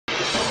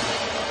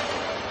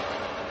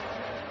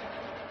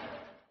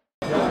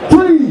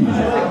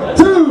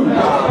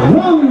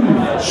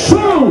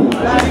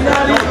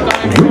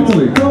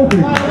Vitaly,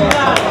 Kolpin,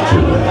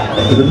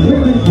 to the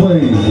meeting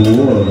place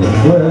World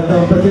Flair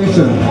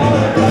competition.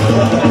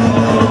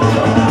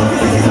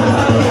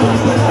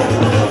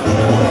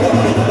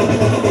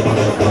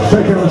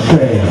 Second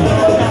shame.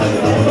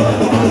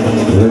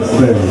 Let's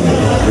say,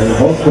 the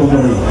Moscow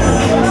Marine.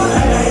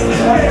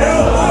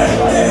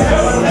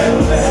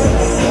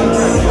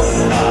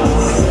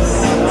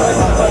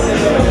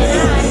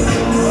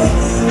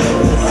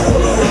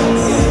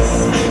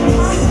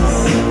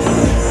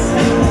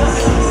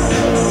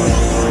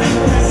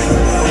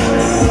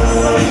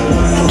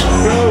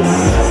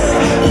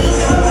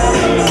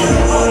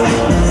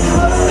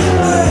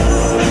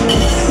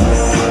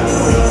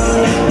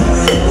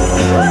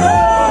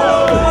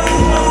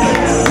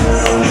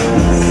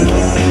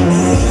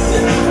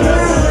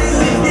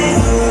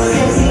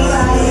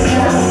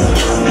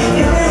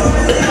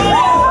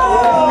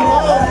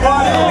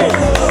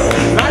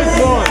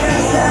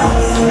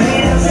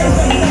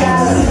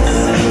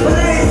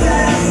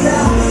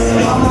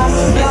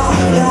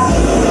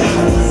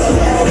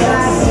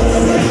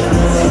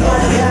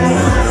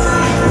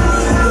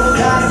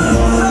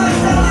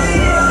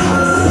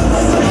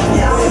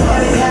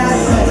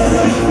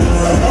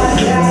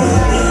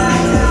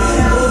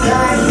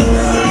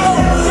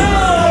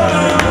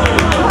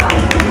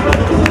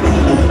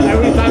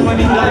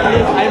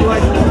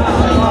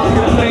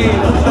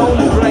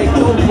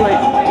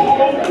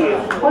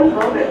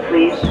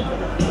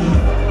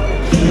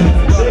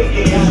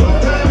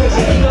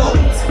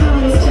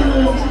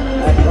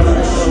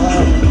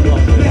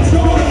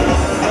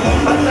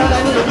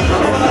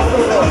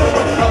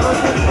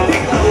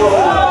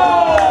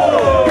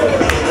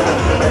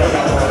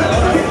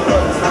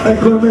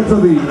 Ecco il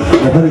mezzodì,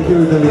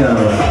 l'aperitivo italiano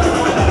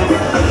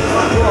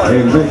e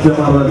il vecchio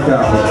amaro del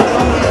capo.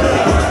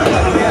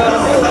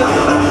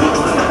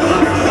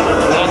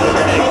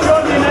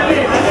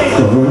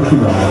 Con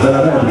l'ultimo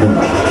della Red Bull.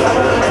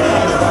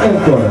 E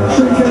ancora,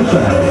 shake and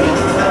shine.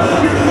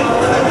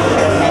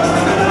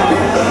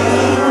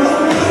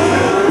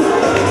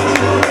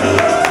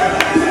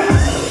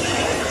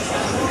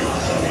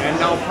 And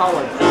now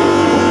power.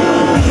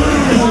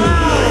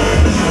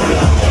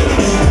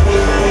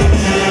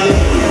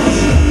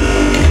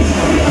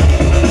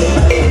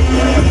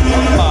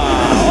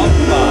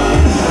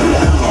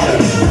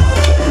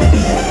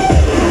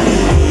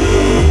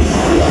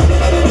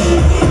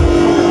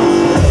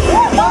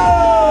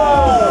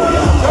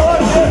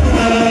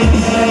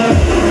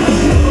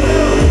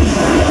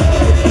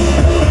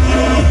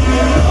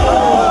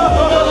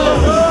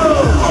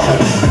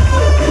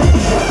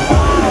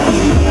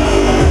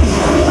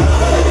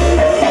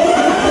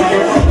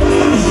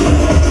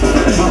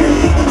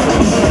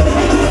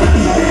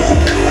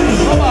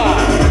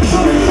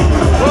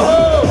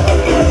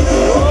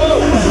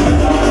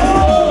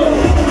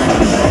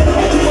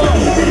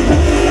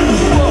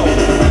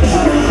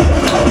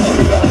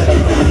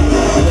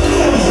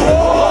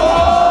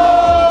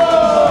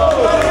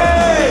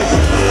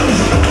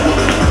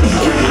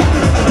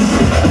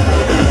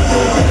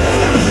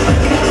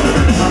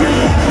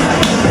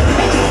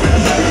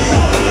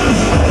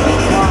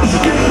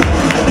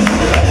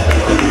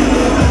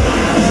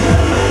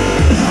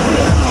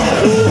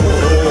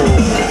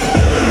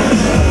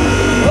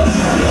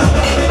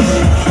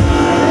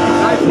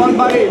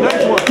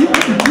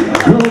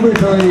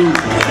 Vitaly.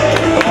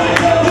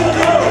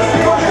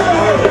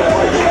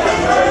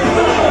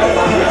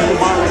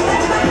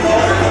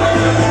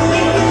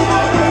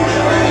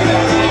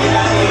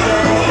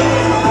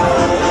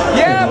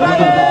 Yeah,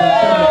 buddy!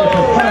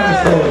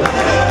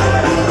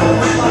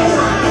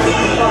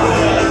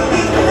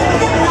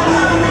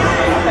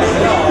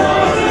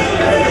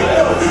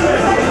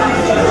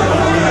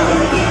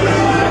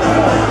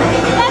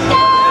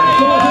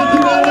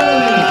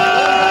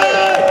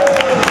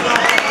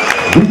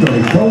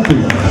 Vitaly,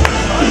 Kolpin.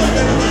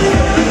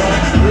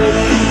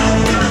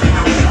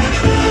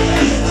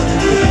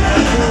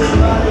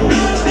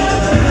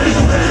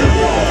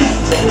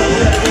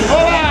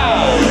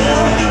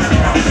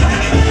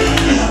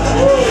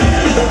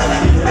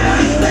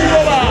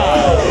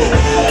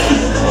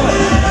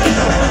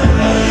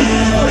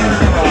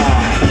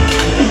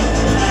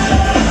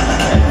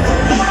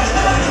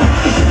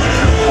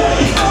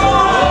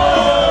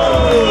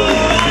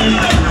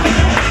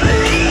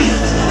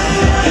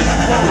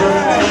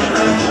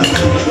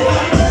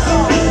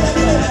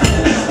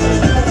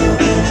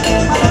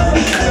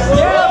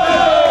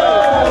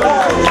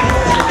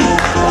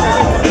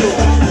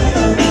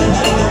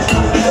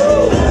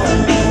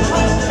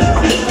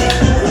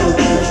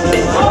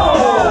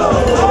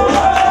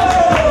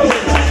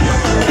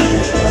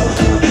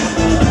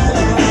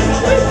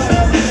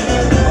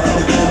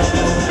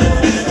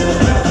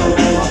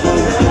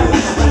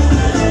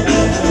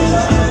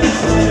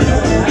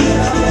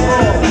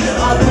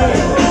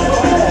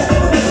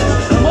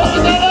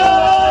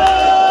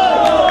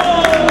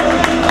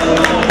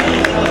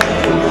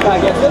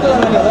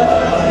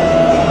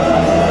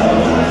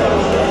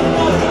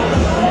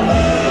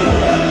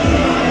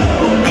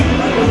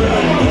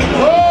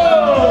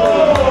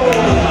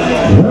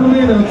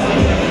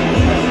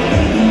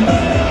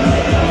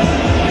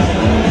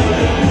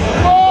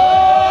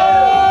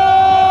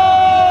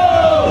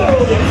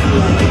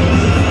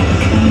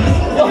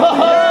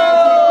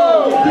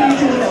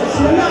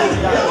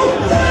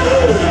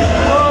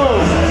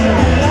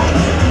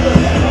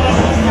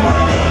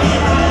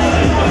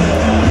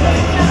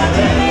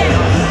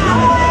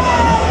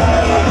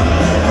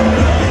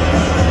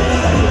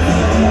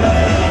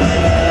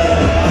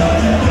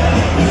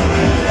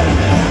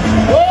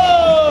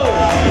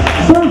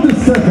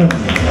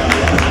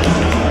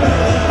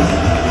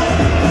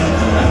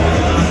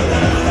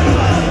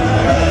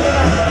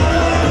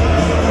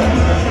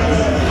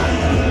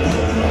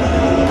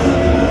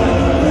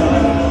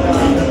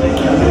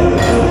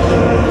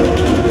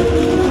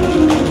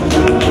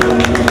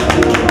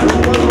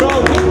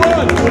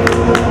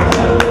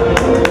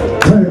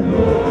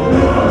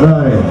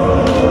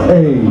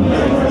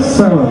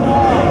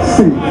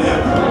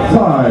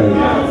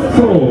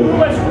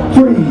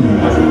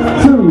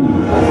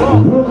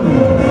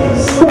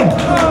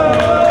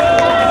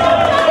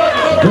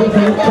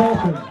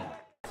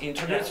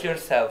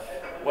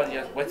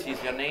 yourself. What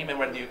is your name and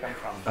where do you come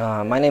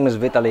from? My name is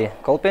Vitaly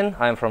Kolpin.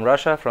 I'm from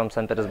Russia, from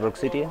St. Petersburg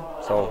city.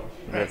 So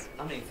Great,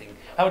 amazing.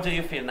 How do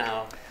you feel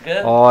now?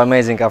 Good? oh,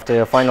 amazing! After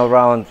the final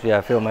round, yeah,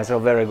 I feel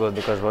myself very good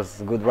because it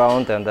was a good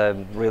round, and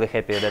I'm really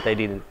happy that I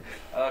did it.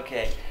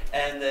 Okay,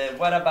 and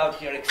what about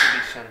your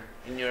exhibition,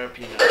 in your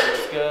opinion? It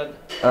was good?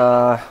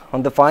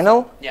 On the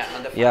final? Yeah,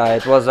 on the final. Yeah,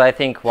 it was, I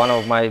think, one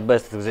of my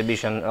best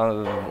exhibition.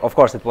 Of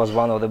course, it was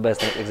one of the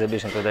best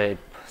exhibition today.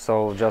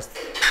 So just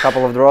a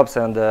couple of drops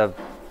and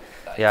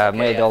yeah, okay,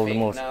 made I all the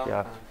think moves. now,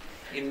 Yeah.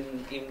 In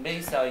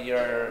base on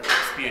your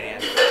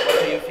experience, what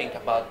do you think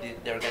about the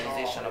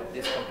organization of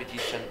this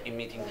competition in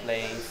meeting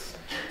place?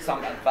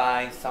 Some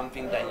advice,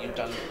 something that you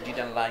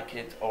didn't like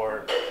it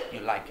or you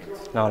like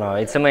it? No,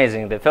 it's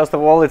amazing. First of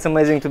all, it's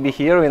amazing to be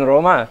here in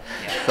Roma.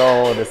 Yeah.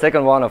 So the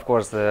second one, of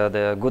course,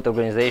 the good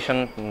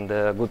organization,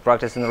 the good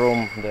practice in the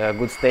room, the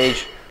good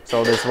stage.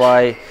 So that's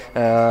why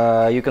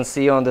you can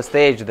see on the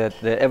stage that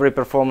every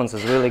performance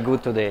is really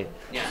good today.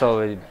 Yeah.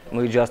 So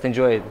we just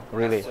enjoy it,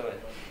 really. So,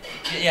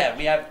 yeah,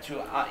 we have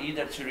to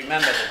either to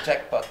remember the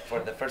jackpot for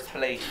the first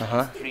place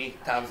is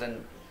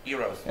 3,000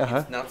 euros.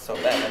 It's not so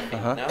bad, I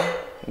think, no?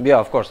 Yeah,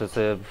 of course, it's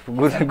a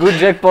good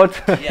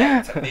jackpot. Yeah,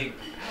 it's a big.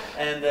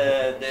 And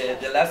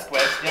the last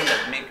question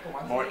that make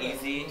more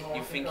easy,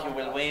 you think you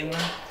will win? In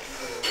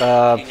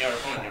your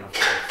opinion, of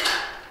course.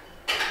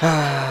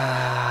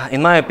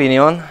 In my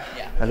opinion,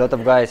 Yeah. a lot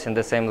of guys in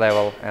the same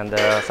level, and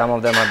some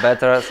of them are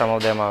better, some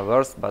of them are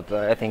worse. But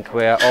I think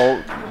we are all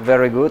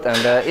very good,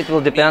 and it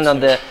will depend on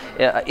the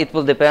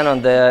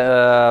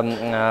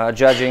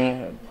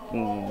judging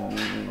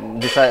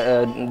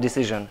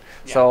decision.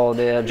 Yeah. So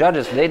the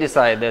judges, they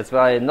decide. That's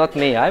why not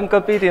me. I'm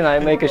competing. I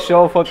make a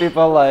show for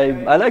people.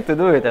 I like to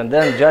do it, and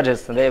then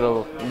judges, they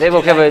will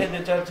have like it.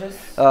 the judges?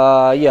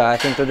 Yeah, I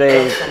think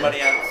today.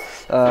 Somebody else?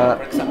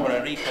 For example,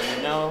 a Rico,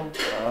 you know,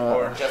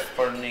 or just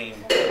for name?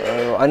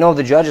 I know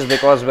the judges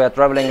because we are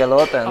traveling a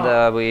lot,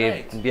 and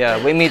we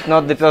meet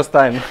not the first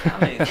time.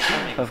 Amazing,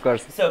 amazing. Of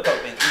course. So,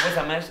 Kolpin, it was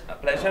a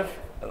pleasure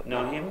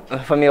know him.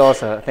 For me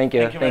also. Thank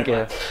you. Thank you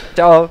very much.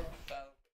 Ciao.